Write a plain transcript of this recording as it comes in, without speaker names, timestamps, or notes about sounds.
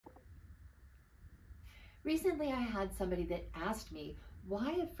Recently, I had somebody that asked me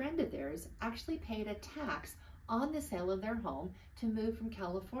why a friend of theirs actually paid a tax on the sale of their home to move from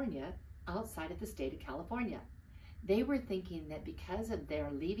California outside of the state of California. They were thinking that because of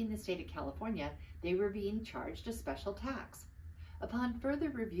their leaving the state of California, they were being charged a special tax. Upon further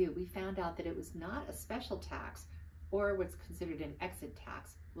review, we found out that it was not a special tax or what's considered an exit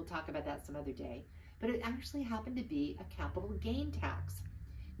tax. We'll talk about that some other day, but it actually happened to be a capital gain tax.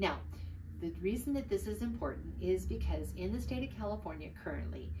 Now, the reason that this is important is because in the state of California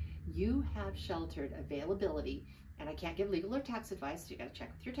currently, you have sheltered availability, and I can't give legal or tax advice, so you gotta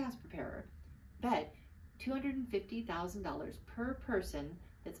check with your tax preparer, but $250,000 per person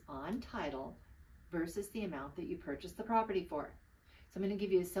that's on title versus the amount that you purchased the property for. So I'm going to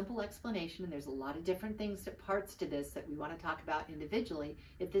give you a simple explanation, and there's a lot of different parts to this that we want to talk about individually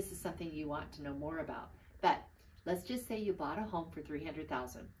if this is something you want to know more about. But let's just say you bought a home for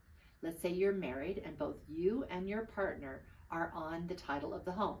 $300,000. Let's say you're married and both you and your partner are on the title of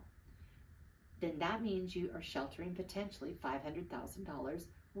the home. Then that means you are sheltering potentially $500,000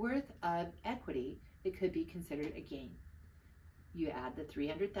 worth of equity that could be considered a gain. You add the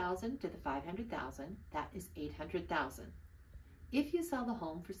 $300,000 to the $500,000, that is $800,000. If you sell the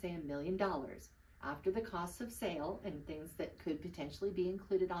home for, say, $1 million, after the costs of sale and things that could potentially be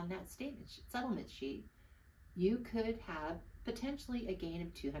included on that settlement sheet, you could have potentially a gain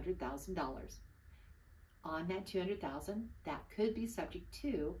of $200,000. On that $200,000, that could be subject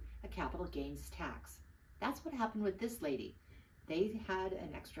to a capital gains tax. That's what happened with this lady. They had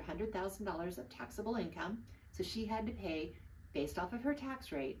an extra $100,000 of taxable income, so she had to pay, based off of her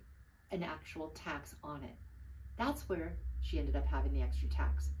tax rate, an actual tax on it. That's where she ended up having the extra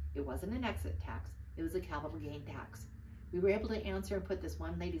tax. It wasn't an exit tax, it was a capital gain tax. We were able to answer and put this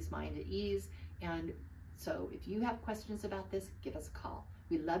one lady's mind at ease, and so if you have questions about this, give us a call.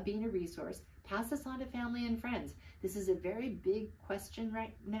 We love being a resource. Pass this on to family and friends. This is a very big question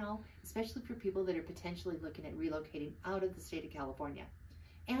right now, especially for people that are potentially looking at relocating out of the state of California.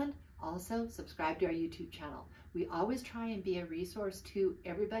 And also subscribe to our YouTube channel. We always try and be a resource to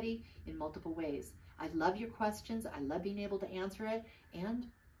everybody in multiple ways. I love your questions. I love being able to answer it. And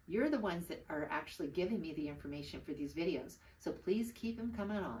you're the ones that are actually giving me the information for these videos. So please keep them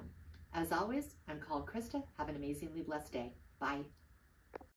coming on. As always, I'm called Krista. Have an amazingly blessed day. Bye.